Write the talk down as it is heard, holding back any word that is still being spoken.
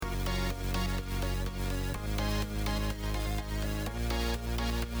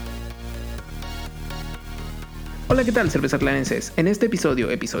Hola, ¿qué tal, cervezatlanenses? En este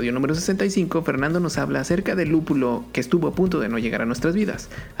episodio número 65, Fernando nos habla acerca del lúpulo que estuvo a punto de no llegar a nuestras vidas.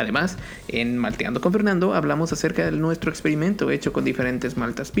 Además, en Malteando con Fernando hablamos acerca de nuestro experimento hecho con diferentes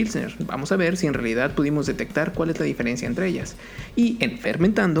maltas Pilsner. Vamos a ver si en realidad pudimos detectar cuál es la diferencia entre ellas. Y en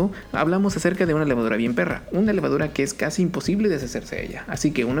Fermentando hablamos acerca de una levadura bien perra, una levadura que es casi imposible deshacerse de ella.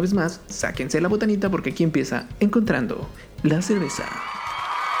 Así que una vez más, sáquense la botanita porque aquí empieza Encontrando la Cerveza.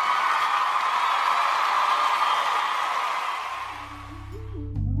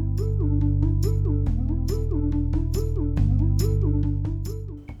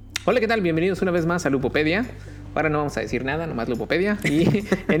 Hola, ¿qué tal? Bienvenidos una vez más a Lupopedia. Ahora no vamos a decir nada, nomás Lupopedia. Y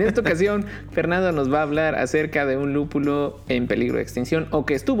en esta ocasión, Fernando nos va a hablar acerca de un lúpulo en peligro de extinción o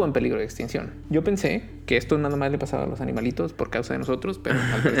que estuvo en peligro de extinción. Yo pensé que esto nada más le pasaba a los animalitos por causa de nosotros, pero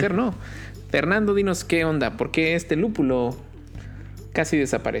al parecer no. Fernando, dinos qué onda, ¿por qué este lúpulo casi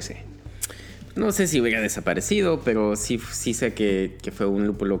desaparece? No sé si hubiera desaparecido, pero sí sé que fue un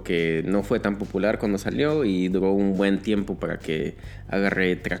lúpulo que no fue tan popular cuando salió y duró un buen tiempo para que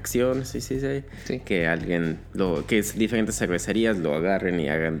agarre tracción, sí. Que alguien, que diferentes cervecerías lo agarren y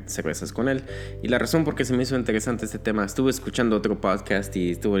hagan cervezas con él. Y la razón por qué se me hizo interesante este tema, estuve escuchando otro podcast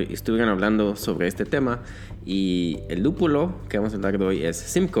y estuvieron hablando sobre este tema, y el lúpulo que vamos a hablar de hoy es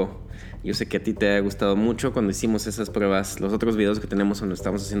Simcoe. Yo sé que a ti te ha gustado mucho cuando hicimos esas pruebas, los otros videos que tenemos donde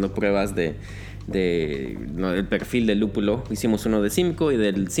estamos haciendo pruebas del perfil del lúpulo. Hicimos uno de Simcoe y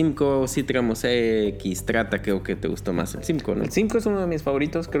del Simcoe Citra Mosaic y Strata. Creo que te gustó más el Simcoe, ¿no? El Simcoe es uno de mis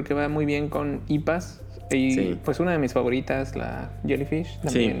favoritos, creo que va muy bien con IPAs. Y sí, pues una de mis favoritas, la Jellyfish,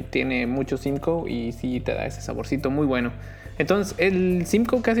 también tiene mucho Simcoe y sí te da ese saborcito muy bueno. Entonces, el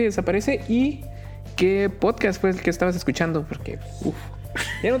Simcoe casi desaparece. ¿Y qué podcast fue el que estabas escuchando? Porque,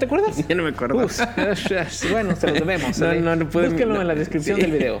 ¿ya no te acuerdas? Ya no me acuerdo. Bueno, se los debemos. No pude. Búsquenlo en la descripción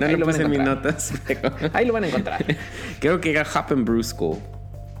del video. No ahí lo puse en mis notas. Pero... ahí lo van a encontrar. Creo que era Hop and Brew School.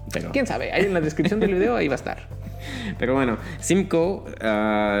 Pero... quién sabe, ahí en la descripción del video ahí va a estar. Pero bueno, Simcoe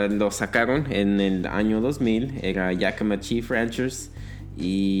lo sacaron en el año 2000. Era Yakima Chief Ranchers.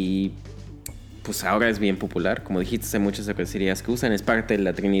 Y pues ahora es bien popular. Como dijiste, hay muchas cervecerías que usan. Es parte de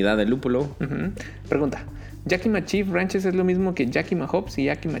la trinidad del lúpulo. Pregunta: ¿Yakima Chief Ranches es lo mismo que Yakima Hops y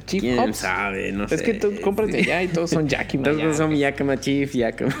Yakima Chief Hops? ¿Quién sabe? No sé. Es que tú compras de allá y todos son Yakima. Todos son Yakima Chief,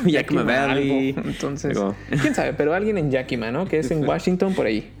 Yakima Valley. Algo. Entonces, quién sabe, pero alguien en Yakima, ¿no? Que es en Washington, por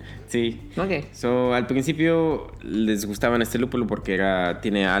ahí. Sí. Ok. Al principio les gustaban este lúpulo porque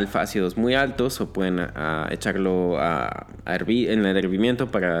tiene alfa ácidos muy altos, o pueden echarlo a hervir en el hervimiento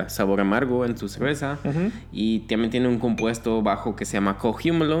para sabor amargo en tu cerveza. Y también tiene un compuesto bajo que se llama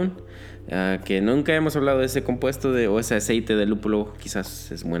cohumulone, que nunca hemos hablado de ese compuesto o ese aceite de lúpulo. Quizás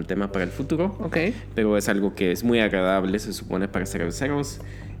es un buen tema para el futuro. Ok. Pero es algo que es muy agradable, se supone, para cerveceros.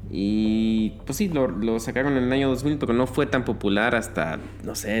 Y pues sí, lo sacaron en el año 2000, pero no fue tan popular hasta,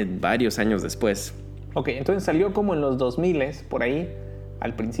 no sé, varios años después. Ok, entonces salió como en los 2000, por ahí,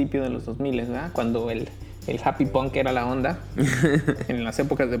 al principio de los 2000, ¿verdad? Cuando el happy punk era la onda, en las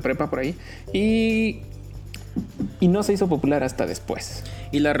épocas de prepa por ahí. Y no se hizo popular hasta después.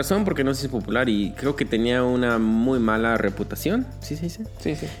 Y la razón por qué no se hizo popular, y creo que tenía una muy mala reputación, ¿sí se dice?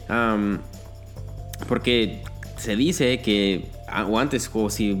 Sí. Porque se dice que, o antes, o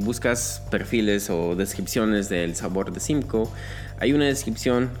si buscas perfiles o descripciones del sabor de Simcoe, hay una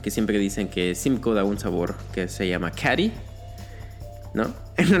descripción que siempre dicen que Simcoe da un sabor que se llama Caddy, ¿no?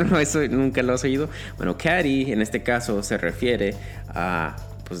 Eso nunca lo has oído. Bueno, Caddy en este caso se refiere a,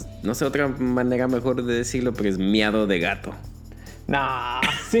 pues no sé otra manera mejor de decirlo, pero es miado de gato. No,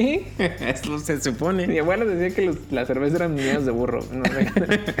 ¿sí? Eso se supone. Mi abuela decía que las cervezas eran miados de burro. No sé.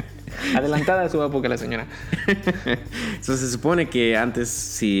 Adelantada a su época la señora. Eso se supone que antes,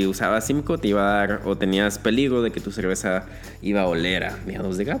 si usabas Simcoe, te iba a dar, o tenías peligro de que tu cerveza iba a oler a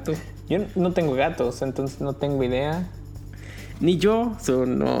miados de gato. Yo no tengo gatos, entonces no tengo idea. Ni yo,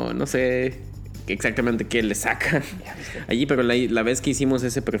 no sé exactamente qué le sacan allí, pero la vez que hicimos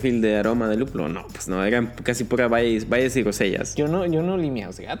ese perfil de aroma de lúpulo, no, pues no, eran casi pura bayas y grosellas. Yo no olí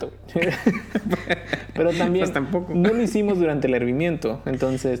miados de gato. Pero también pues tampoco. No lo hicimos durante el hervimiento,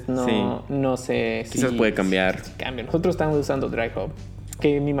 entonces no sé si quizás puede cambiar. Si cambia. Nosotros estamos usando dry hop,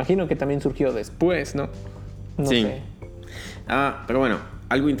 que me imagino que también surgió después, ¿no? No sé. Pero bueno,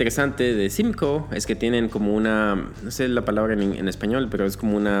 algo interesante de Simcoe es que tienen como una, no sé la palabra en español, pero es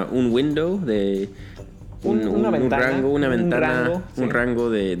como un window de un rango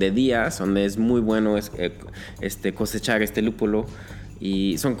de días donde es muy bueno cosechar este lúpulo,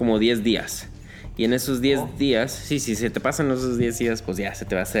 y son como 10 días. Y en esos 10 días, sí, si se te pasan esos 10 días, pues ya se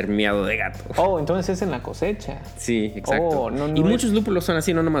te va a hacer miado de gato. Oh, entonces es en la cosecha. Sí, exacto. No y muchos lúpulos son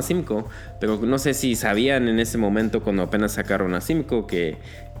así, no nomás Simcoe, pero no sé si sabían en ese momento cuando apenas sacaron a Simcoe que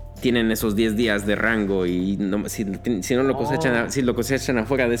tienen esos 10 días de rango y no, si no lo cosechan, si lo cosechan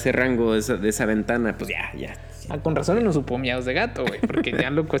afuera de ese rango, de esa ventana, pues ya. Con razón no supo miados de gato, güey, porque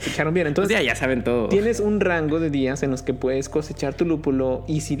ya lo cosecharon bien. Entonces pues ya saben todo. Tienes un rango de días en los que puedes cosechar tu lúpulo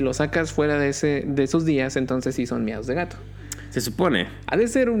y si lo sacas fuera de esos días, entonces sí son miados de gato. Se supone. Ha de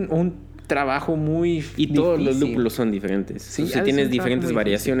ser un trabajo muy y todos los lúpulos son diferentes. Sí, si tienes diferentes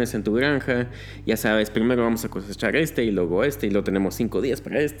variaciones en tu granja, ya sabes, primero vamos a cosechar y luego y luego tenemos 5 días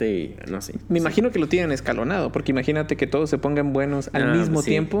para y no sé. Me imagino que lo tienen escalonado, porque imagínate que todos se pongan buenos al mismo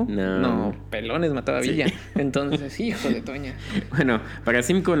tiempo. No, pelones mataba Villa. Entonces, hijo de Toña. Bueno, para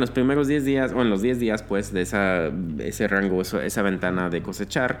Simcoe en los primeros 10 días, o en los 10 días pues de ese rango, esa ventana de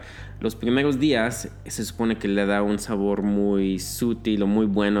cosechar, los primeros días se supone que le da un sabor muy sutil o muy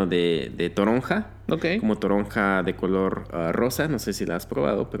bueno de toronja. Okay. Como toronja de color rosa. No sé si la has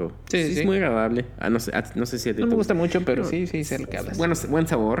probado, pero sí. Es muy agradable. No sé si a ti no me gusta mucho, pero sí sé lo que hablas. Buen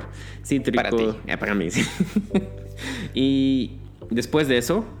sabor. Cítrico. Para ti. Para mí, sí. Y después de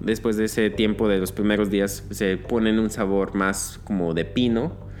ese tiempo de los primeros días, se ponen un sabor más como de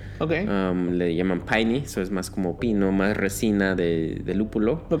pino. Okay. Le llaman piney. Eso es más como pino, más resina de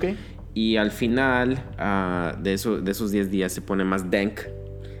lúpulo. Okay. Y al final de esos 10 días se pone más dank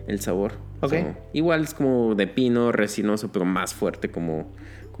el sabor. Okay. Igual es como de pino, resinoso, pero más fuerte como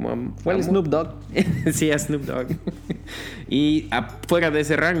Snoop Dogg. Sí, a Snoop Dogg. Y fuera de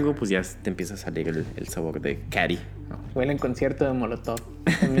ese rango, pues ya te empieza a salir el sabor de Caddy. Huele en concierto de Molotov.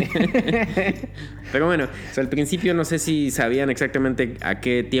 Pero bueno, al principio no sé si sabían exactamente a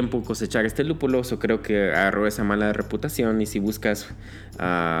qué tiempo cosechar este lúpulo. Creo que agarró esa mala reputación. Y si buscas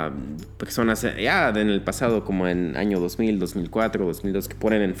personas ya en el pasado, como en año 2000, 2004, 2002, que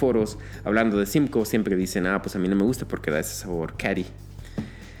ponen en foros hablando de Simcoe, siempre dicen, pues a mí no me gusta porque da ese sabor Caddy.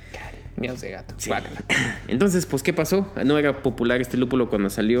 Miados de gato. Sí. Entonces, pues, ¿qué pasó? No era popular este lúpulo cuando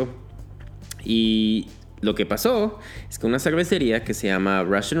salió. Y lo que pasó es que una cervecería que se llama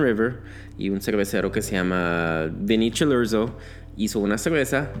Russian River y un cervecero que se llama Vinny Cilurzo hizo una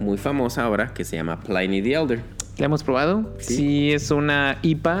cerveza muy famosa ahora que se llama Pliny the Elder. ¿La hemos probado? Sí, es una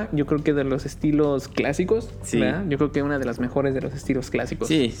IPA, yo creo que de los estilos clásicos, sí. ¿Verdad? Yo creo que una de las mejores de los estilos clásicos.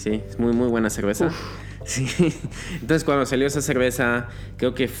 Sí, es muy, muy buena cerveza. Sí. Entonces, cuando salió esa cerveza,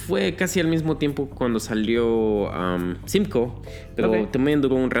 creo que fue casi al mismo tiempo cuando salió Simcoe, pero también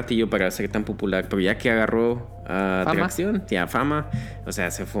duró un ratillo para ser tan popular, pero ya que agarró atracción, fama, o sea,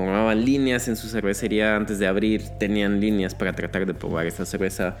 se formaban líneas en su cervecería antes de abrir, tenían líneas para tratar de probar esta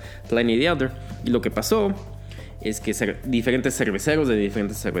cerveza Pliny the Elder. Y lo que pasó es que diferentes cerveceros de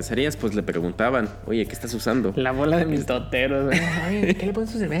diferentes cervecerías pues le preguntaban, oye, ¿qué estás usando? La bola de mis toteros, güey. Oye, ¿qué le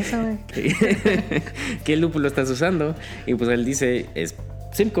pones a tu cerveza, güey? ¿Qué lúpulo estás usando? Y pues él dice, es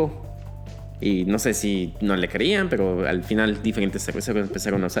Simcoe. Y no sé si no le creían, pero al final diferentes cerveceros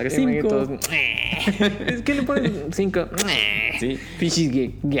empezaron a usar Simcoe. Es que le ponen Simcoe. Sí.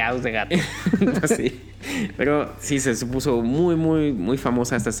 Pichis guiados de gato. Sí. Pero sí, se puso muy, muy, muy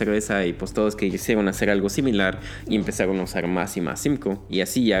famosa esta cerveza y pues todos quisieron hacer algo similar y empezaron a usar más y más Simcoe. Y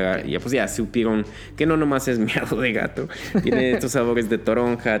así ya supieron que no nomás es miado de gato. Tiene estos sabores de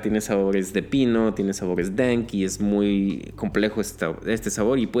toronja, tiene sabores de pino, tiene sabores dank y es muy complejo este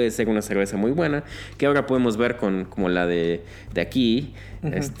sabor y puede ser una cerveza muy buena que ahora podemos ver como la de aquí. La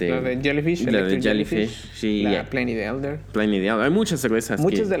de Jellyfish. La de Jellyfish. Sí, la Pliny the Elder. Pliny the Elder. Hay muchas cervezas.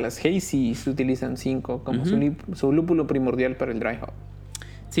 Muchas de las Hazy's utilizan Simcoe como su lúpulo primordial para el dry hop.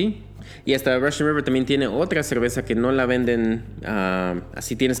 Sí. Y hasta Russian River también tiene otra cerveza que no la venden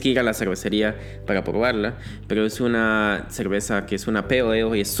así, tienes que ir a la cervecería para probarla, pero es una cerveza que es una pale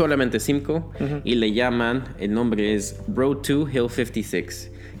ale y es solamente Simcoe y le llaman, el nombre es Road to Hill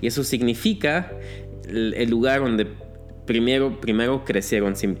 56 y eso significa el lugar donde primero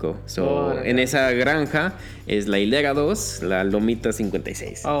crecieron Simcoe. En esa granja es la hilera 2, la lomita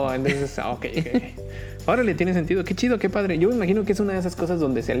 56. Entonces, ok. Ahora le tiene sentido. Qué chido, qué padre. Yo me imagino que es una de esas cosas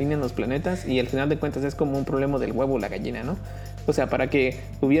donde se alinean los planetas y al final de cuentas es como un problema del huevo o la gallina, ¿no? O sea, para que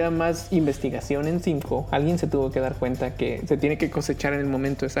hubiera más investigación en Simcoe, alguien se tuvo que dar cuenta que se tiene que cosechar en el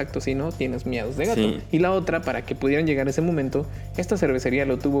momento exacto, si no, tienes miados de gato. Sí. Y la otra, para que pudieran llegar a ese momento, esta cervecería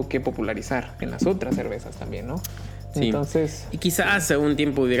lo tuvo que popularizar en las otras cervezas también, ¿no? Sí. Entonces, y quizás hace un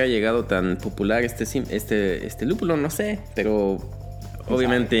tiempo hubiera llegado tan popular este lúpulo, no sé, pero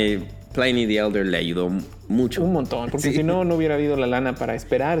obviamente Pliny the Elder le ayudó mucho. Un montón, porque si no hubiera habido la lana para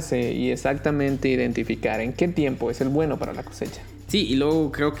esperarse y exactamente identificar en qué tiempo es el bueno para la cosecha. Sí, y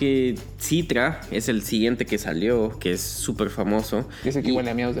luego creo que Citra es el siguiente que salió, que es súper famoso. Dice que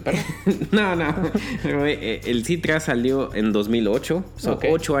huele a miados de perro. No. El Citra salió en 2008, Okay.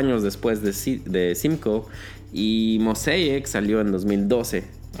 8 años después de Simcoe. Y Mosaic salió en 2012.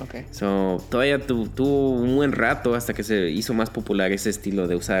 Okay. Todavía tuvo un buen rato hasta que se hizo más popular ese estilo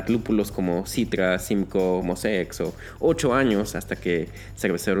de usar lúpulos como Citra, Simcoe, Mosaic. 8 años hasta que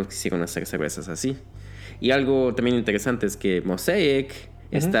cerveceros quisieron hacer cervezas así. Y algo también interesante es que Mosaic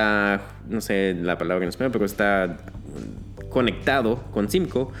está, no sé la palabra en español, pero está conectado con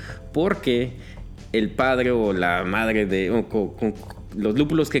Simcoe porque el padre o la madre de con los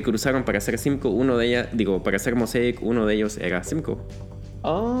lúpulos que cruzaron para hacer Simcoe, para hacer Mosaic, uno de ellos era Simcoe.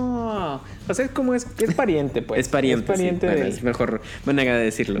 Oh, o sea, es pariente, pues. Es pariente, sí. del... Es mejor manera de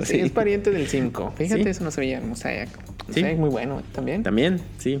decirlo. Sí, es pariente del Simcoe. Fíjate, Sí. eso no sabía en Mosaic. Sí. Mosaic muy bueno también. También,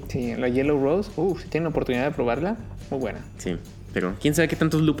 sí. Sí, la Yellow Rose, si tienen la oportunidad de probarla, muy buena. Sí, pero quién sabe qué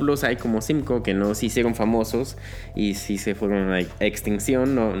tantos lúpulos hay como Simcoe que no se hicieron famosos y si se fueron a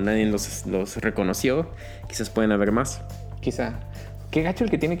extinción, nadie los reconoció. Quizás pueden haber más. Quizá. Qué gacho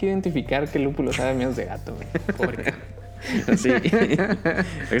el que tiene que identificar qué lúpulo sabe a miados de gato, güey. Pobre cara. Sí.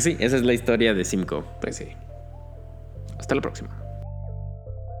 Pero sí, esa es la historia de Simcoe. Pues sí. Hasta la próxima.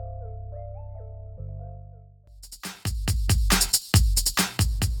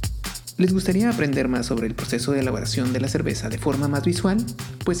 ¿Les gustaría aprender más sobre el proceso de elaboración de la cerveza de forma más visual?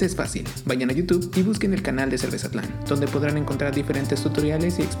 Pues es fácil. Vayan a YouTube y busquen el canal de Cervezatlán, donde podrán encontrar diferentes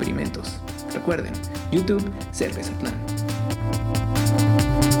tutoriales y experimentos. Recuerden, YouTube Cervezatlán.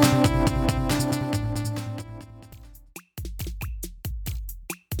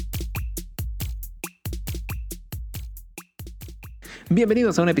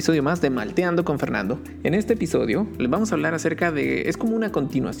 Bienvenidos a un episodio más de Malteando con Fernando. En este episodio les vamos a hablar acerca de... Es como una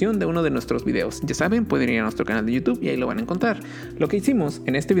continuación de uno de nuestros videos. Ya saben, pueden ir a nuestro canal de YouTube y ahí lo van a encontrar. Lo que hicimos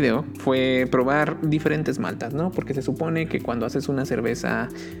en este video fue probar diferentes maltas, ¿no? Porque se supone que cuando haces una cerveza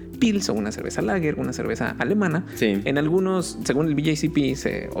Pils o una cerveza Lager, una cerveza alemana, Sí. en algunos, según el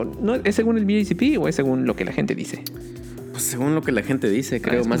BJCP, ¿no es según el BJCP o es según lo que la gente dice? Pues según lo que la gente dice,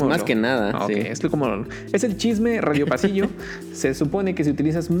 creo, Es más como que nada. Ah, ok, Sí. es el chisme radio pasillo. Se supone que si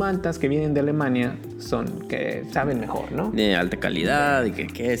utilizas maltas que vienen de Alemania, que saben mejor, ¿no? De alta calidad y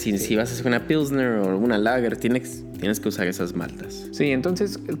que si vas a hacer una Pilsner o una Lager, tienes que usar esas maltas. Sí,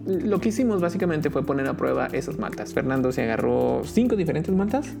 entonces lo que hicimos básicamente fue poner a prueba esas maltas. Fernando se agarró 5 diferentes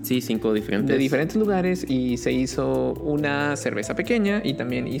maltas. Sí, 5 diferentes. De diferentes lugares y se hizo una cerveza pequeña y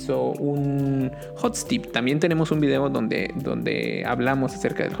también hizo un hot steep. También tenemos un video donde hablamos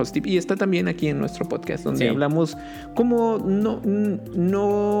acerca del hot steep y está también aquí en nuestro podcast donde Sí. hablamos como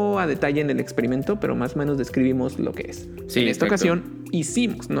no a detalle en el experimento, pero más o menos describimos lo que es. Sí, en esta exacto. ocasión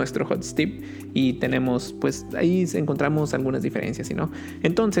hicimos nuestro hot steep y tenemos, pues ahí encontramos algunas diferencias, ¿sí, no?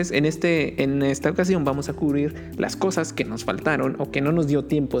 Entonces, en esta ocasión vamos a cubrir las cosas que nos faltaron o que no nos dio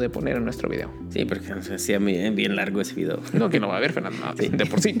tiempo de poner en nuestro video. Sí, porque se hacía bien largo ese video. No, que no va a haber, Fernando, no, Sí. de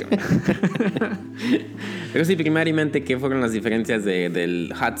por sí. Pero sí, primariamente, ¿qué fueron las diferencias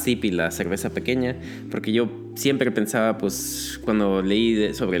del hot sip y la cerveza pequeña? Porque yo siempre pensaba, pues, cuando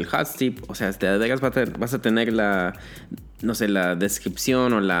leí sobre el hot sip, o sea, de veras vas a tener la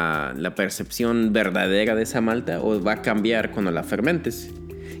descripción o la percepción verdadera de esa malta, o va a cambiar cuando la fermentes.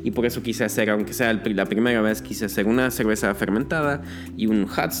 Y por eso quise hacer, aunque sea la primera vez, quise hacer una cerveza fermentada y un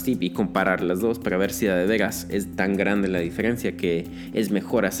hot steep y comparar las dos para ver si de veras es tan grande la diferencia que es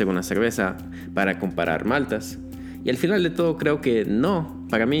mejor hacer una cerveza para comparar maltas. Y al final de todo creo que no.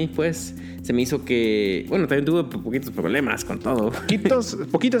 Para mí, pues, se me hizo que... Bueno, también tuve poquitos problemas con todo.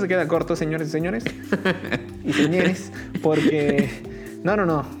 Poquito se queda corto, señores y señores. Y señores, porque...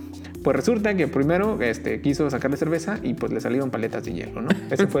 No. Pues resulta que primero quiso sacarle cerveza y pues le salieron paletas de hielo, ¿no?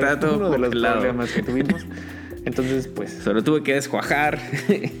 Ese fue Está todo uno de los congelado. problemas que tuvimos. Entonces, pues... Solo tuve que descuajar.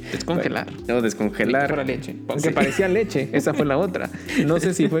 Descongelar. No, descongelar. Para leche. Aunque Sí. parecía leche. Esa fue la otra. No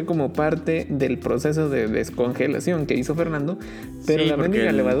sé si fue como parte del proceso de descongelación que hizo Fernando, pero Sí, la porque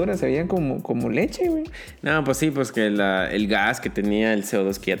mendiga levadura se veía como leche, güey. No, pues sí, pues que el gas que tenía, el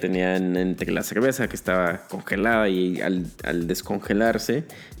CO2 que ya tenía entre la cerveza que estaba congelada y al descongelarse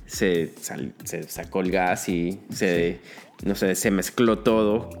se sacó el gas y se mezcló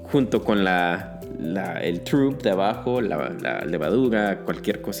todo junto con el trup de abajo, la levadura,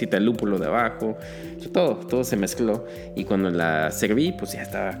 cualquier cosita, el lúpulo de abajo, todo se mezcló y cuando la serví pues ya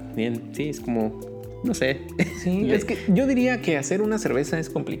estaba bien, sí, es como no sé. Sí, es que yo diría que hacer una cerveza es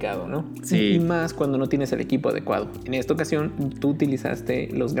complicado, ¿no? Sí. Y más cuando no tienes el equipo adecuado. En esta ocasión, tú utilizaste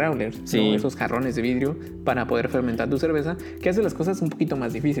los growlers, Sí. ¿no? Esos jarrones de vidrio para poder fermentar tu cerveza, que hace las cosas un poquito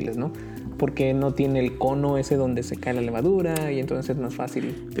más difíciles, ¿no? Porque no tiene el cono ese donde se cae la levadura y entonces es más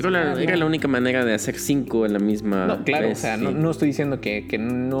fácil. Pero era la única manera de hacer 5 en la misma No, claro, vez, o sea, sí. no estoy diciendo que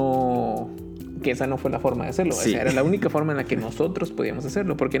esa no fue la forma de hacerlo. Sí. O sea, era la única forma en la que nosotros podíamos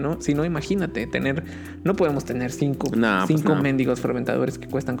hacerlo. Porque no, si no, imagínate, no podemos tener cinco mendigos fermentadores que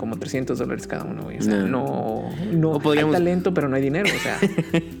cuestan como $300 cada uno, güey. O sea, no podríamos... hay talento, pero no hay dinero, o sea.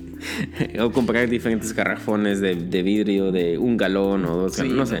 O comprar diferentes garrafones de vidrio de 1 galón o 2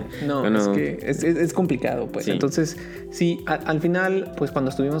 galones, no sé. No, es que es complicado, pues. Sí. Entonces, sí, al final, pues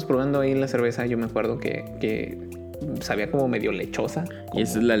cuando estuvimos probando ahí la cerveza, yo me acuerdo que sabía como medio lechosa. Y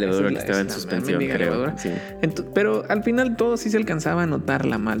esa es la levadura que estaba en suspensión, creo. Sí. Pero al final todo sí se alcanzaba a notar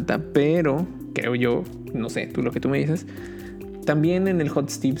la malta, pero creo yo, no sé, tú lo que tú me dices, también en el hot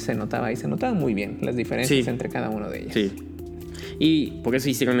steep se notaba muy bien las diferencias entre cada uno de ellas. Sí. Y por eso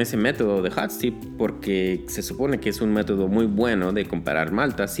hicieron ese método de hot steep, porque se supone que es un método muy bueno de comparar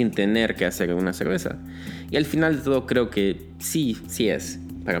maltas sin tener que hacer una cerveza. Y al final de todo creo que sí es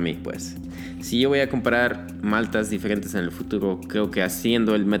para mí, pues. Si yo voy a comparar maltas diferentes en el futuro, creo que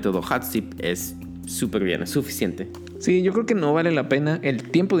haciendo el método hot steep es súper bien, es suficiente. Sí, yo creo que no vale la pena el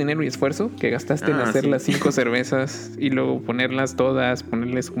tiempo, dinero y esfuerzo que gastaste en hacer las 5 cervezas y luego ponerlas todas,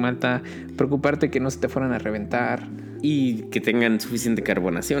 ponerles su malta, preocuparte que no se te fueran a reventar. Y que tengan suficiente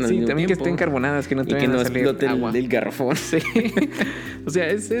carbonación. Sí, también que estén carbonadas, que no te vayan a salir agua. El garrafón. Sí. O sea,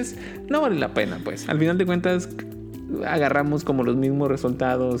 no vale la pena, pues. Al final de cuentas, agarramos como los mismos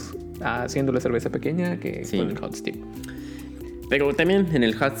resultados haciendo la cerveza pequeña que con el hot steep. Pero también en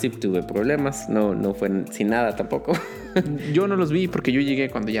el hot steep tuve problemas. No fue sin nada tampoco. Yo no los vi porque yo llegué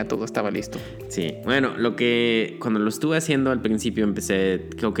cuando ya todo estaba listo. Sí, bueno, cuando lo estuve haciendo al principio empecé,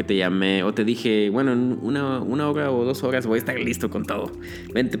 creo que te llamé o te dije, bueno, en una hora o 2 horas voy a estar listo con todo.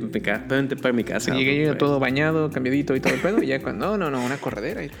 Vente para mi casa. Sí, llegué yo todo bañado, cambiadito y todo el pedo. Y ya cuando, no, una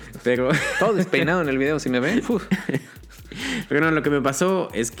corredera. Pero todo despeinado en el video, si me ven. Pero no, lo que me pasó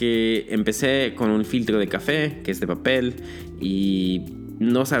es que empecé con un filtro de café, que es de papel, y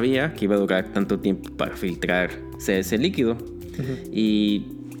no sabía que iba a durar tanto tiempo para filtrar ese líquido. Uh-huh. Y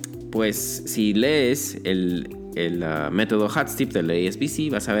pues si lees el método hot steep del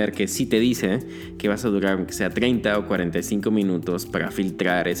ASBC, vas a ver que sí te dice que vas a durar aunque sea 30 o 45 minutos para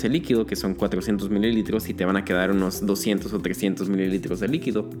filtrar ese líquido, que son 400 mililitros, y te van a quedar unos 200 o 300 mililitros de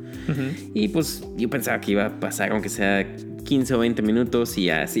líquido. Uh-huh. Y pues yo pensaba que iba a pasar aunque sea 15 o 20 minutos y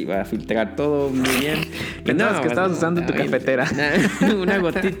así va a filtrar todo muy bien. Pensabas que estabas usando tu cafetera. Una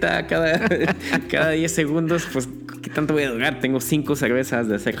gotita cada 10 segundos. Pues, ¿qué tanto voy a durar? Tengo 5 cervezas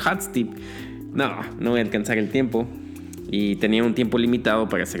de hacer hot steep. No voy a alcanzar el tiempo. Y tenía un tiempo limitado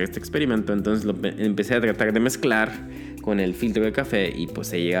para hacer este experimento. Entonces empecé a tratar de mezclar con el filtro de café y pues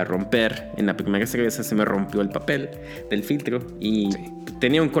se llega a romper. En la primera cerveza se me rompió el papel del filtro y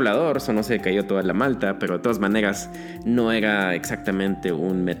tenía un colador, eso no se cayó toda la malta, pero de todas maneras no era exactamente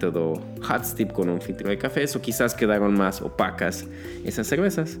un método hot steep con un filtro de café, eso quizás quedaron más opacas esas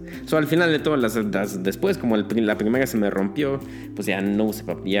cervezas. Al final de todas las después, como la primera se me rompió, pues ya no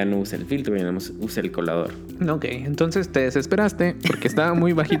usé el filtro, ya no usé el colador. Ok, entonces te desesperaste porque estaba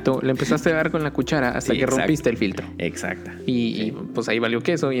muy bajito, le empezaste a dar con la cuchara hasta que rompiste el filtro. Exacto. Y pues ahí valió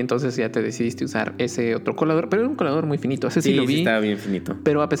queso y entonces ya te decidiste usar ese otro colador, pero era un colador muy finito, ese sí lo vi. Sí, estaba bien finito.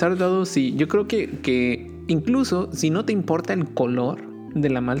 Pero a pesar de todo, sí, yo creo que incluso si no te importa el color de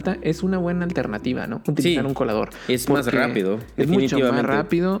la malta, es una buena alternativa, ¿no? Utilizar un colador. Es más rápido. Es mucho más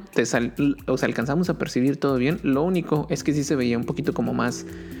rápido. Alcanzamos a percibir todo bien. Lo único es que sí se veía un poquito como más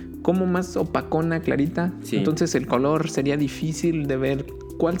opacona, clarita. Sí. Entonces el color sería difícil de ver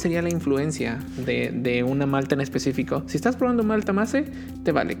cuál sería la influencia de una malta en específico. Si estás probando malta mate,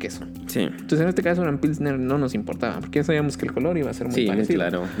 te vale queso. Sí. Entonces en este caso en Pilsner no nos importaba, porque ya sabíamos que el color iba a ser muy parecido.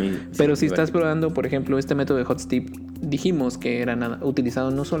 Claro. Pero si estás probando, por ejemplo, este método de hot steep, dijimos que era utilizado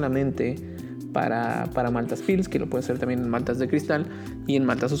no solamente para maltas Pils, que lo puede hacer también en maltas de cristal y en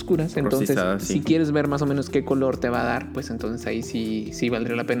maltas oscuras. Entonces, si quieres ver más o menos qué color te va a dar, pues entonces ahí sí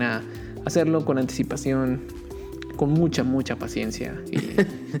valdría la pena hacerlo con anticipación, con mucha paciencia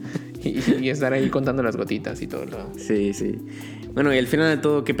y estar ahí contando las gotitas y todo lo... Sí. Bueno, y al final de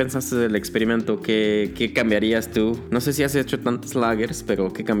todo, ¿qué pensaste del experimento? ¿Qué cambiarías tú? No sé si has hecho tantos lagers,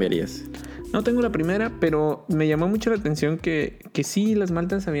 pero ¿qué cambiarías? No tengo la primera, pero me llamó mucho la atención que sí las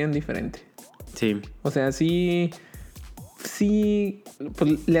maltas sabían diferente. Sí. O sea, sí sí,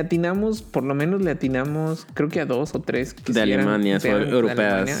 pues le atinamos, por lo menos le atinamos, creo que a 2 o 3 que de Alemania, o europeas. De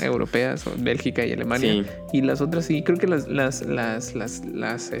Alemania, europeas, o Bélgica y Alemania. Sí. Y las otras sí, creo que las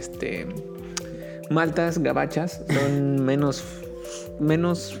maltas gabachas son menos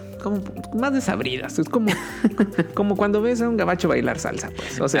como más desabridas. Es como cuando ves a un gabacho bailar salsa,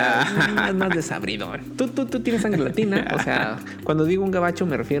 pues. O sea, es más desabrido. Tú tienes sangre latina. O sea, cuando digo un gabacho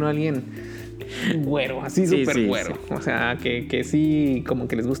me refiero a alguien güero, así súper güero. Sí. O sea, que sí, como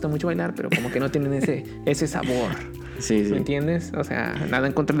que les gusta mucho bailar, pero como que no tienen ese sabor. Sí. ¿Me entiendes? O sea, nada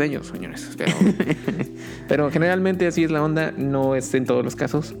en contra de ellos, señores. Pero generalmente así es la onda. No es en todos los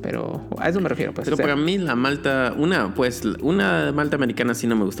casos, pero a eso me refiero. Pues, pero para mí la malta, una malta americana sí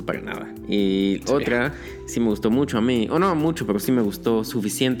no me gustó para nada. Y sí. Otra sí me gustó mucho a mí. O no mucho, pero sí me gustó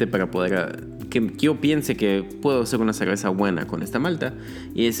suficiente para poder... que yo piense que puedo hacer una cerveza buena con esta malta.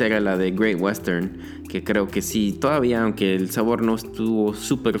 Y esa era la de Great Western, que creo que sí, todavía, aunque el sabor no estuvo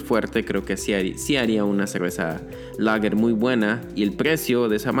súper fuerte, creo que sí haría una cerveza lager muy buena. Y el precio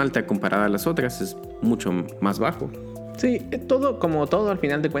de esa malta comparada a las otras es mucho más bajo. Sí, todo, como todo al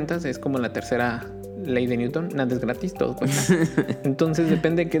final de cuentas, es como la tercera ley de Newton. Nada es gratis, todo cuesta. Entonces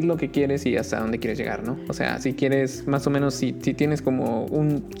depende de qué es lo que quieres y hasta dónde quieres llegar, ¿no? O sea, si quieres más o menos, si tienes como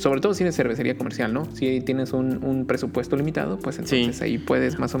sobre todo si eres cervecería comercial, ¿no? Si tienes un presupuesto limitado, pues entonces ahí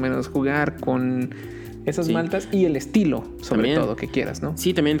puedes más o menos jugar con esas maltas y el estilo, sobre todo, que quieras, ¿no?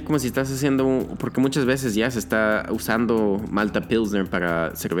 Sí, también como si estás haciendo... Porque muchas veces ya se está usando malta Pilsner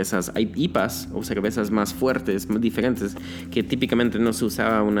para cervezas IPAs o cervezas más fuertes, más diferentes, que típicamente no se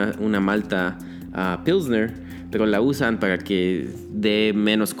usaba una malta Pilsner, pero la usan para que dé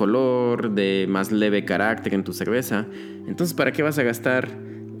menos color, dé más leve carácter en tu cerveza. Entonces, ¿para qué vas a gastar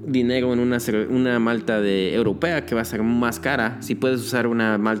dinero en una malta europea que va a ser más cara si puedes usar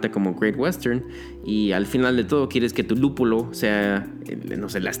una malta como Great Western? Y al final de todo quieres que tu lúpulo sea, no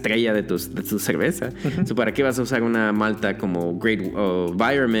sé, la estrella de tu cerveza. So, ¿para qué vas a usar una malta como Great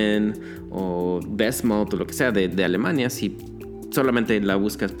Weyermann o Best Malt o lo que sea de Alemania si solamente la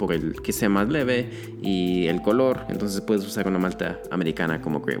buscas por el que sea más leve y el color? Entonces puedes usar una malta americana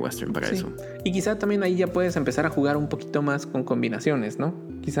como Great Western para eso. Y quizá también ahí ya puedes empezar a jugar un poquito más con combinaciones, ¿no?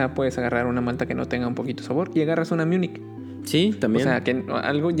 Quizá puedes agarrar una malta que no tenga un poquito de sabor y agarras una Munich. Sí, también. O sea, que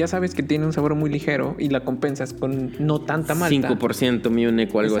algo ya sabes que tiene un sabor muy ligero y la compensas con no tanta malta. 5%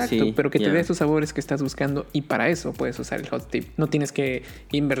 Munich o algo así. Exacto, pero que te dé esos sabores que estás buscando y para eso puedes usar el hot tip. No tienes que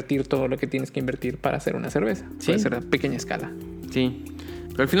invertir todo lo que tienes que invertir para hacer una cerveza. Puede ser a pequeña escala. Sí.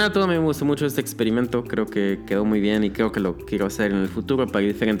 Pero al final todo me gustó mucho este experimento. Creo que quedó muy bien y creo que lo quiero hacer en el futuro para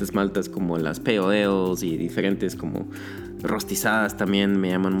diferentes maltas como las Pale Ales y diferentes como rostizadas también me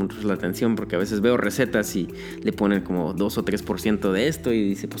llaman mucho la atención porque a veces veo recetas y le ponen como 2 o 3% de esto y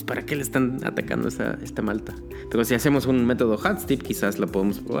dice, pues ¿para qué le están atacando esta malta? Pero si hacemos un método hot tip quizás la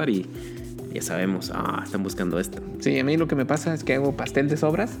podemos probar y ya sabemos, están buscando esto. Sí, a mí lo que me pasa es que hago pastel de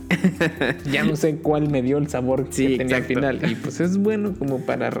sobras. Ya no sé cuál me dio el sabor que tenía al final. Y pues es bueno como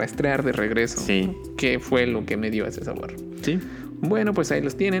para rastrear de regreso qué fue lo que me dio ese sabor. Sí. Bueno, pues ahí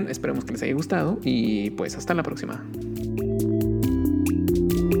los tienen. Esperemos que les haya gustado y pues hasta la próxima.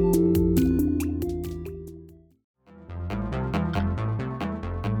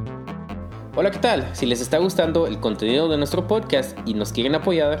 Hola, ¿qué tal? Si les está gustando el contenido de nuestro podcast y nos quieren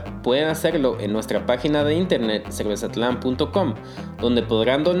apoyar, pueden hacerlo en nuestra página de internet cervezatlan.com, donde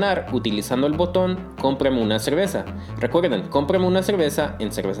podrán donar utilizando el botón Cómprame una cerveza. Recuerden, cómprame una cerveza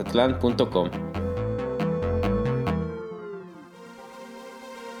en cervezatlan.com.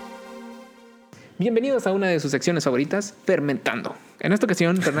 Bienvenidos a una de sus secciones favoritas, Fermentando. En esta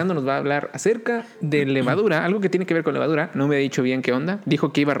ocasión, Fernando nos va a hablar acerca de levadura, algo que tiene que ver con levadura. No me ha dicho bien qué onda.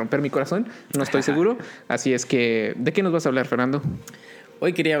 Dijo que iba a romper mi corazón. No estoy seguro. Así es que, ¿de qué nos vas a hablar, Fernando?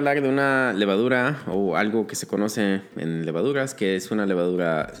 Hoy quería hablar de una levadura o algo que se conoce en levaduras, que es una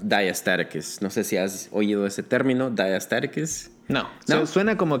levadura diastaticus. No sé si has oído ese término, diastaticus. No.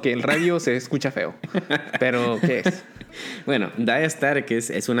 Suena como que el radio se escucha feo. Pero, ¿qué es? Bueno,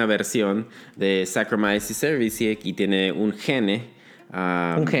 diastaticus es una versión de Saccharomyces cerevisiae y tiene un gene.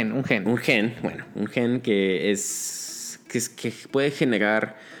 Un gen que puede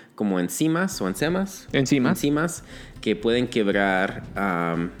generar como enzimas que pueden quebrar,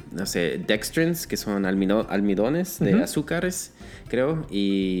 dextrins, que son almidones de azúcares, creo,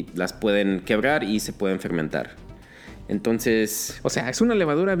 y las pueden quebrar y se pueden fermentar. Entonces... O sea, es una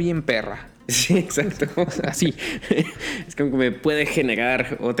levadura bien perra. Sí, exacto. Así. Es como que puede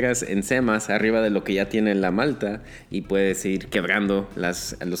generar otras enzimas arriba de lo que ya tiene la malta y puede seguir quebrando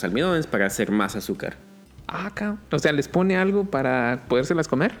los almidones para hacer más azúcar. Acá. O sea, ¿les pone algo para podérselas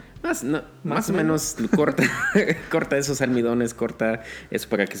comer? Más o menos corta, corta esos almidones, corta eso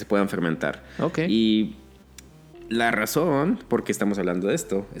para que se puedan fermentar. Ok. Y la razón por qué estamos hablando de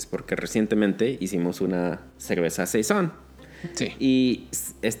esto es porque recientemente hicimos una cerveza Saison. Sí. Y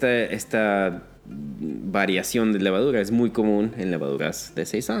esta variación de levadura es muy común en levaduras de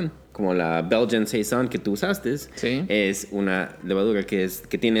Saison. Como la Belgian Saison que tú usaste, Sí. es una levadura que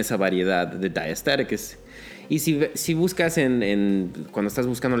tiene esa variedad de diastaticus. Y si buscas cuando estás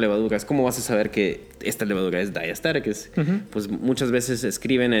buscando levaduras, ¿cómo vas a saber que esta levadura es diastaticus? Pues muchas veces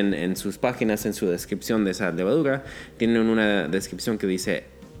escriben en sus páginas, en su descripción de esa levadura, tienen una descripción que dice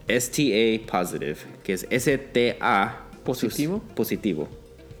STA positive, que es STA ¿Positivo? Positivo.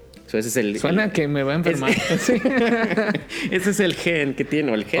 So, ese es Suena que me va a enfermar. Sí. Ese es el gen que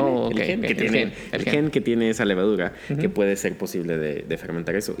tiene, o el gen, Oh, ok, el gen ok, que tiene, el gen. que tiene esa levadura, que puede ser posible de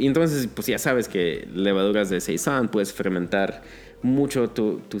fermentar eso. Y entonces, pues ya sabes que levaduras de Saison puedes fermentar mucho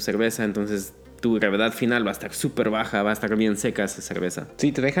tu cerveza, entonces tu gravedad final va a estar súper baja, va a estar bien seca esa cerveza.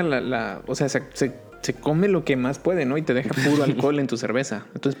 Sí, te deja o sea, se come lo que más puede, ¿no? Y te deja puro alcohol en tu cerveza.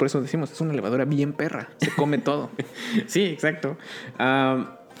 Entonces, por eso decimos, es una levadura bien perra. Se come todo. Sí, exacto.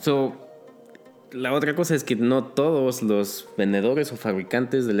 La otra cosa es que no todos los vendedores o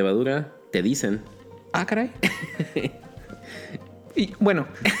fabricantes de levadura te dicen. Ah, caray. Y bueno,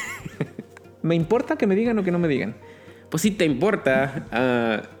 ¿me importa que me digan o que no me digan? Pues sí te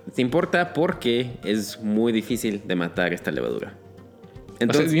importa. Te importa porque es muy difícil de matar esta levadura.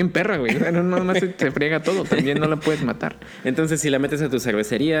 Entonces, o sea, es bien perra, güey. No nomás se friega todo. También no la puedes matar. Entonces, si la metes a tu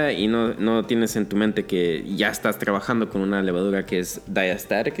cervecería y no tienes en tu mente que ya estás trabajando con una levadura que es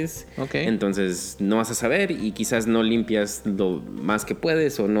diastaticus, okay, entonces no vas a saber y quizás no limpias lo más que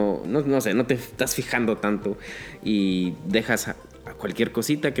puedes o no sé, no te estás fijando tanto y dejas a cualquier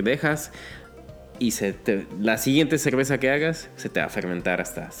cosita que dejas y la siguiente cerveza que hagas se te va a fermentar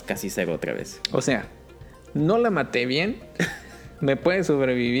hasta casi cero otra vez. O sea, no la maté bien. Me puede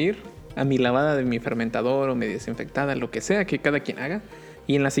sobrevivir a mi lavada de mi fermentador o mi desinfectada, lo que sea que cada quien haga.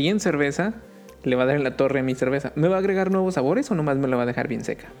 Y en la siguiente cerveza le va a dar en la torre a mi cerveza. ¿Me va a agregar nuevos sabores o nomás me la va a dejar bien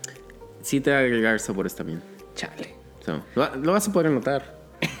seca? Sí te va a agregar sabores también. Chale. Lo vas a poder notar.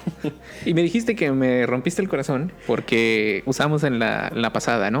 Y me dijiste que me rompiste el corazón porque usamos en la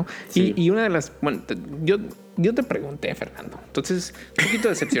pasada, ¿no? Sí. Y una de las... Bueno, yo te pregunté, Fernando. Entonces, un poquito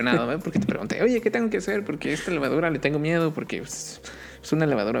decepcionado, ¿eh? Porque te pregunté, oye, ¿qué tengo que hacer? Porque esta levadura le tengo miedo porque es una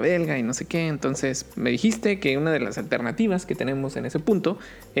levadura belga y no sé qué. Entonces, me dijiste que una de las alternativas que tenemos en ese punto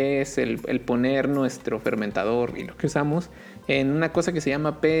es el poner nuestro fermentador y lo que usamos en una cosa que se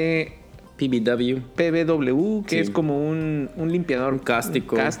llama PBW, que sí, es como un limpiador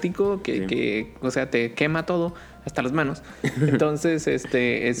cástico que, o sea, te quema todo, hasta las manos. Entonces,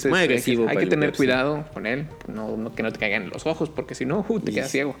 es muy agresivo. Hay que tener cuidado con él, que no te caigan en los ojos, porque si no, te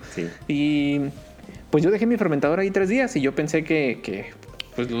quedas ciego. Sí. Y pues yo dejé mi fermentador ahí 3 días y yo pensé que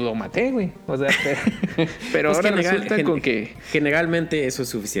pues lo maté, güey. O sea, pero pues ahora resulta con que... Generalmente eso es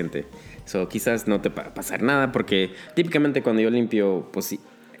suficiente. Quizás no te va a pasar nada, porque típicamente cuando yo limpio, pues sí,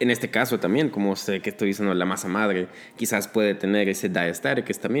 en este caso también, como sé que estoy usando la masa madre, quizás puede tener ese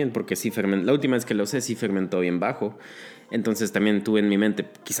diastaticus también, porque sí la última vez que lo usé sí fermentó bien bajo. Entonces también tuve en mi mente,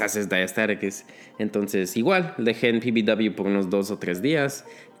 quizás es diastaticus. Entonces igual, dejé en PBW por unos 2 o 3 días.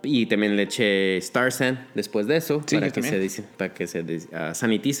 Y también le eché Star San después de eso, sí, para que se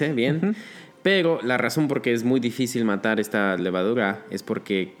sanitice bien. Pero la razón por qué es muy difícil matar esta levadura es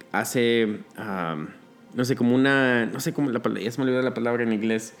porque hace... no sé, como una... No sé cómo... Ya se me olvidó la palabra en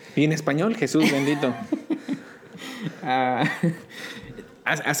inglés. Y en español, Jesús bendito.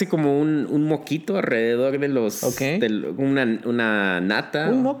 Hace como un moquito alrededor de los... Okay. Una nata.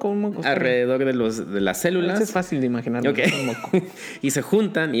 Un moco. Alrededor de las células. Eso es fácil de imaginar. Okay. Un moco. Y se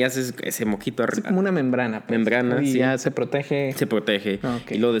juntan y haces ese moquito. Es como una membrana. Pues. Membrana, y sí. ya se protege. Se protege.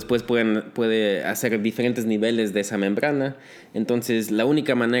 Okay. Y luego después puede hacer diferentes niveles de esa membrana. Entonces, la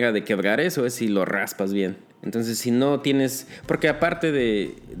única manera de quebrar eso es si lo raspas bien. Entonces, si no tienes... Porque aparte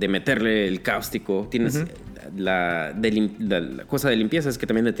de meterle el cáustico, tienes... La cosa de limpieza es que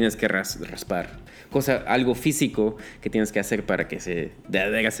también le tienes que raspar. Algo físico que tienes que hacer para que se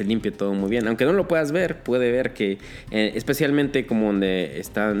limpie todo muy bien. Aunque no lo puedas ver, puede ver que especialmente como donde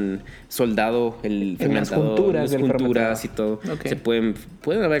están soldado el fermentador, las junturas y todo, okay, se pueden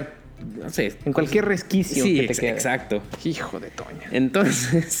haber, no sé, en cualquier resquicio sí, que te quede. Exacto. Hijo de Toña.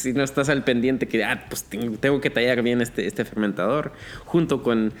 Entonces, si no estás al pendiente que pues tengo que tallar bien este fermentador junto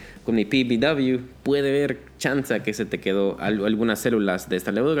con mi PBW, puede ver chance que se te quedó algunas células de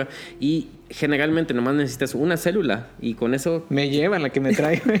esta levadura. Y generalmente nomás necesitas una célula y con eso... Me lleva la que me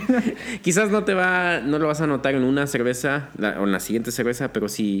trae. Quizás no lo vas a notar en una cerveza o en la siguiente cerveza, pero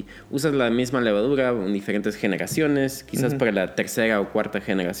si usas la misma levadura en diferentes generaciones, quizás para la tercera o cuarta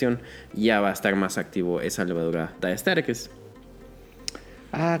generación ya va a estar más activo esa levadura Diastaticus.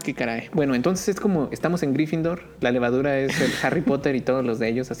 Ah, qué caray. Bueno, entonces es como estamos en Gryffindor, la levadura es el Harry Potter y todos los de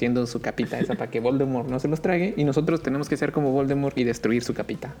ellos haciendo su capita esa para que Voldemort no se los trague, y nosotros tenemos que ser como Voldemort y destruir su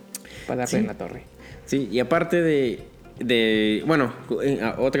capita para darle en la torre. Sí, y aparte de bueno,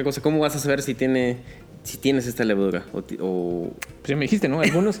 otra cosa, ¿cómo vas a saber si tienes esta levadura? Pues ya me dijiste, ¿no?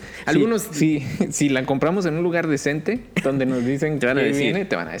 Algunos si la compramos en un lugar decente donde nos dicen te van a decir. Viene,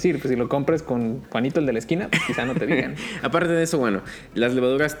 te van a decir. Pues si lo compras con Juanito el de la esquina, pues quizá no te digan. Aparte de eso, bueno, las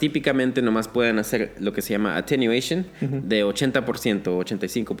levaduras típicamente nomás pueden hacer lo que se llama attenuation de 80%,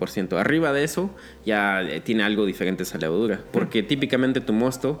 85%. Arriba de eso ya tiene algo diferente esa levadura. Porque típicamente tu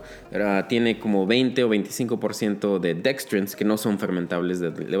mosto tiene como 20 o 25% de dextrins que no son fermentables de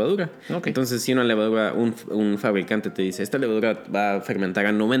levadura. Okay. Entonces, si una levadura, un fabricante te dice, esta levadura va a fermentar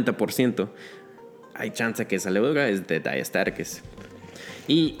a 90%, hay chance que esa levadura es de Diastaticus.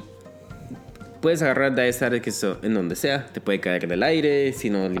 Y puedes agarrar Diastaticus en donde sea, te puede caer del aire si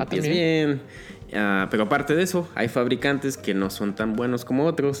no limpias bien. Pero aparte de eso, hay fabricantes que no son tan buenos como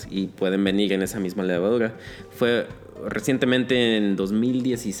otros y pueden venir en esa misma levadura. Fue recientemente en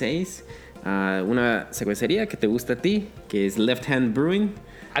 2016 una cervecería que te gusta a ti, que es Left Hand Brewing.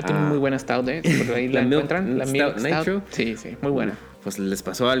 Tiene muy buena stout, por ahí la encuentran. La Milk Stout. Sí, muy buena. Pues les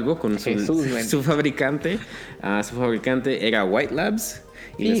pasó algo con su fabricante. Su fabricante era White Labs.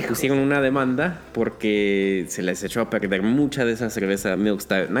 Y les pusieron una demanda porque se les echó a perder mucha de esa cerveza Milk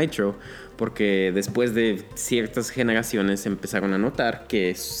Stout Nitro. Porque después de ciertas generaciones empezaron a notar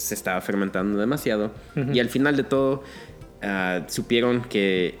que se estaba fermentando demasiado. Y al final de todo supieron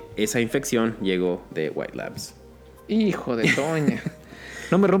que esa infección llegó de White Labs. Hijo de Toña.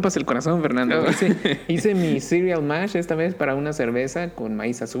 No me rompas el corazón, Fernando. Hice mi cereal mash esta vez para una cerveza con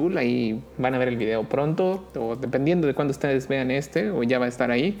maíz azul. Ahí van a ver el video pronto, o dependiendo de cuándo ustedes vean o ya va a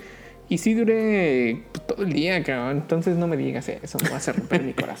estar ahí. Y sí duré todo el día, cabrón. Entonces no me digas eso, me vas a romper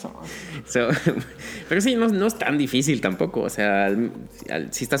mi corazón. Pero sí, no es tan difícil tampoco. O sea,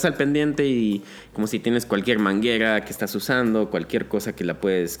 si estás al pendiente y como si tienes cualquier manguera que estás usando, cualquier cosa que la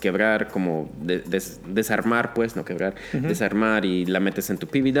puedes quebrar, como desarmar, pues, no quebrar, desarmar, y la metes en tu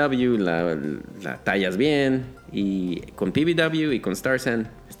PBW, la tallas bien, y con PBW y con StarSan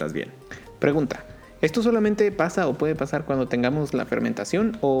estás bien. Pregunta. ¿Esto solamente pasa o puede pasar cuando tengamos la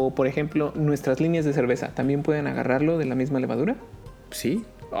fermentación? O, por ejemplo, nuestras líneas de cerveza, ¿también pueden agarrarlo de la misma levadura? Sí.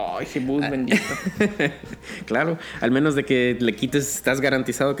 Ay, Jesús bendito. Claro, al menos de que le quites, estás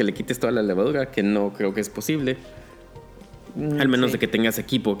garantizado que le quites toda la levadura, que no creo que es posible. Al menos de que tengas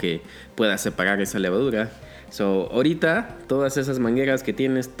equipo que pueda separar esa levadura. Ahorita, todas esas mangueras que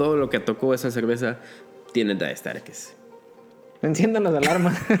tienes, todo lo que tocó esa cerveza, tiene Diastaticus. Enciendan las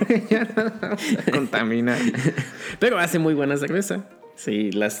alarmas. Ya no vamos a contaminar. Pero hace muy buena cerveza.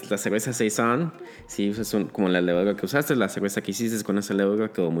 Sí, las cervezas Saison, si usas como la levadura que usaste, la cerveza que hiciste con esa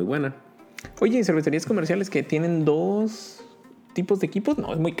levadura quedó muy buena. Oye, ¿y cervecerías comerciales que tienen 2 tipos de equipos?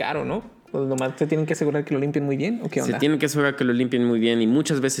 No, es muy caro, ¿no? Pues nomás se tienen que asegurar que lo limpien muy bien, ¿o qué onda? Se tienen que asegurar que lo limpien muy bien, y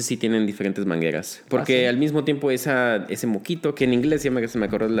muchas veces sí tienen diferentes mangueras. Porque al mismo tiempo ese moquito, que en inglés se me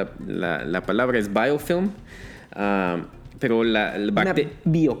acordó la palabra, es biofilm. Pero una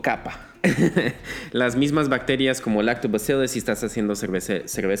biocapa. Las mismas bacterias como Lactobacillus, si estás haciendo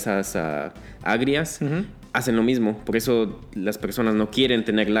cervezas agrias, hacen lo mismo. Por eso las personas no quieren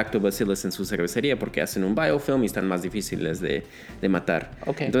tener Lactobacillus en su cervecería, porque hacen un biofilm y están más difíciles de matar.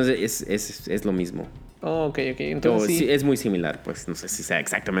 Okay. Entonces es lo mismo. Ok. Entonces sí, es muy similar. Pues no sé si sea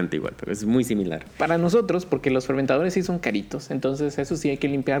exactamente igual, pero es muy similar. Para nosotros, porque los fermentadores sí son caritos, entonces eso sí hay que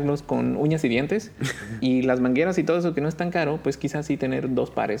limpiarlos con uñas y dientes. Y las mangueras y todo eso que no es tan caro, pues quizás sí tener 2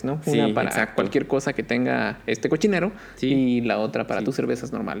 pares, ¿no? Sí, una para cualquier cosa que tenga este cochinero, y la otra para tus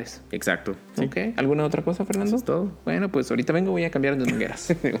cervezas normales. Exacto. Sí. Ok. ¿Alguna otra cosa, Fernando? Eso es todo. Bueno, pues ahorita voy a cambiar las mangueras.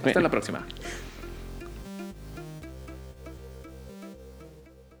 Hasta la próxima.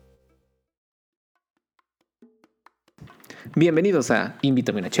 Bienvenidos a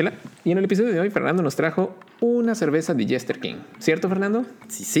Invítame una chela. Y en el episodio de hoy, Fernando nos trajo una cerveza de Jester King. ¿Cierto, Fernando?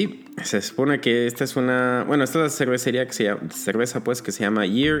 Sí. Se supone que esta es una... Bueno, esta es la cervecería que se llama... Cerveza, pues, que se llama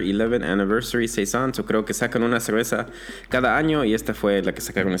Year 11 Anniversary Saison. Yo creo que sacan una cerveza cada año y esta fue la que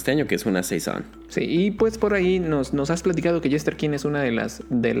sacaron este año, que es una Saison. Sí, y pues por ahí nos has platicado que Jester King es una de las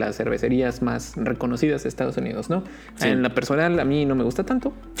cervecerías más reconocidas de Estados Unidos, ¿no? Sí. En la personal, a mí no me gusta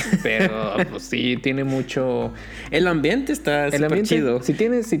tanto, pero pues sí, tiene mucho... El ambiente está súper chido. Si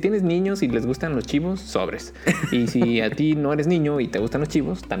tienes niños y les gustan los chivos, sobres. Y si a ti no eres niño y te gustan los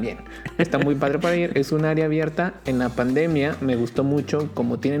chivos, también. Está muy padre para ir. Es un área abierta. En la pandemia me gustó mucho,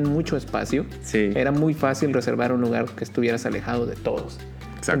 como tienen mucho espacio. Sí. Era muy fácil reservar un lugar que estuvieras alejado de todos.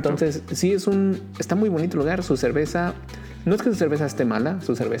 Exacto. Entonces, sí, está muy bonito el lugar. Su cerveza, no es que su cerveza esté mala,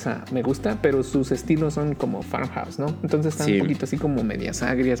 su cerveza me gusta, pero sus estilos son como farmhouse, ¿no? Entonces están un poquito así como medias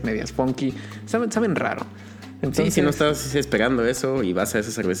agrias, medias funky. Saben raro. Entonces, si no estás esperando eso y vas a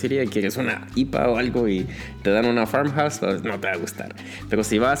esa cervecería y quieres una IPA o algo y te dan una farmhouse, pues no te va a gustar. Pero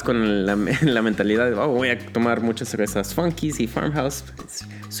si vas con la mentalidad de voy a tomar muchas cervezas funkies y farmhouse, pues,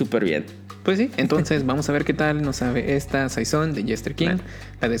 súper bien. Pues sí, entonces vamos a ver qué tal nos sabe esta Saison de Jester King,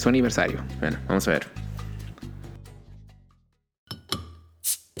 la de su aniversario. Bueno, vamos a ver.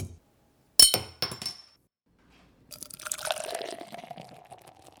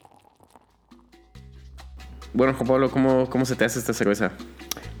 Bueno, Juan Pablo, ¿cómo se te hace esta cerveza?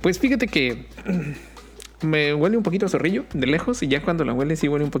 Pues fíjate que me huele un poquito a zorrillo de lejos y ya cuando la huele sí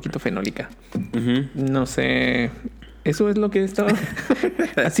huele un poquito fenólica. Uh-huh. No sé, eso es lo que estaba...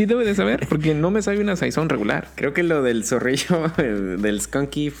 Así debe de saber, porque no me sabe una Saison regular. Creo que lo del zorrillo, del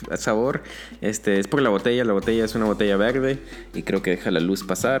skunky sabor, es por la botella. La botella es una botella verde y creo que deja la luz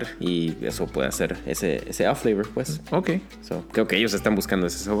pasar y eso puede hacer ese off flavor, pues. Ok. Creo que ellos están buscando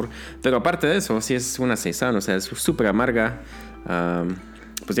ese sabor. Pero aparte de eso, sí es una Saison, o sea, es súper amarga.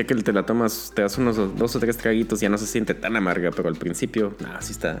 Pues ya que te la tomas, te das unos 2 o 3 traguitos, ya no se siente tan amarga, pero al principio,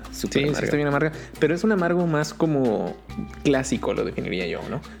 sí está súper amarga. Sí, está bien amarga, pero es un amargo más como clásico, lo definiría yo,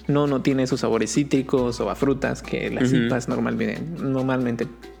 ¿no? No tiene esos sabores cítricos o a frutas que las IPAs normalmente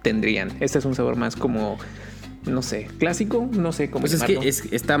tendrían. Este es un sabor más como... No sé, clásico, no sé cómo llamarlo. Pues es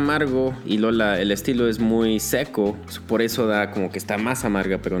que está amargo y el estilo es muy seco, por eso da como que está más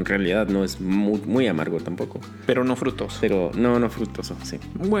amarga, pero en realidad no es muy, muy amargo tampoco. Pero no frutoso. Pero no frutoso, sí.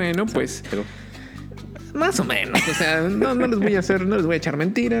 Bueno, pues... Pero... Más o menos, o sea, no les voy a echar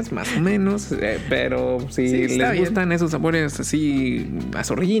mentiras, más o menos, pero si les gustan esos sabores así a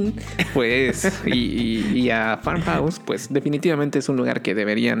zorrillín, pues, y a Farmhouse, pues definitivamente es un lugar que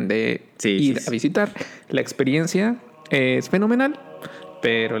deberían de ir a visitar. La experiencia es fenomenal,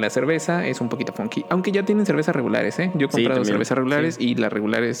 pero la cerveza es un poquito funky, aunque ya tienen cervezas regulares, ¿eh? Yo he comprado cervezas regulares y las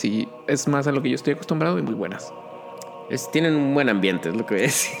regulares sí es más a lo que yo estoy acostumbrado y muy buenas. Tienen un buen ambiente, es lo que voy a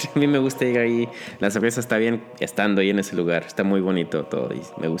decir. A mí me gusta ir ahí. La cerveza está bien estando ahí en ese lugar. Está muy bonito todo y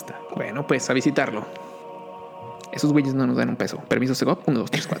me gusta. Bueno, pues a visitarlo. Esos güeyes no nos dan un peso. Permiso Segop, 1,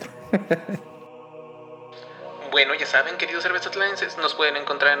 2, 3, 4. Bueno, ya saben, queridos cervezatlanenses, nos pueden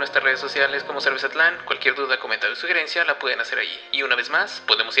encontrar en nuestras redes sociales como Cervezatlán. Cualquier duda, comentario o sugerencia la pueden hacer allí. Y una vez más,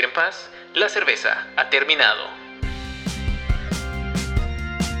 podemos ir en paz. La cerveza ha terminado.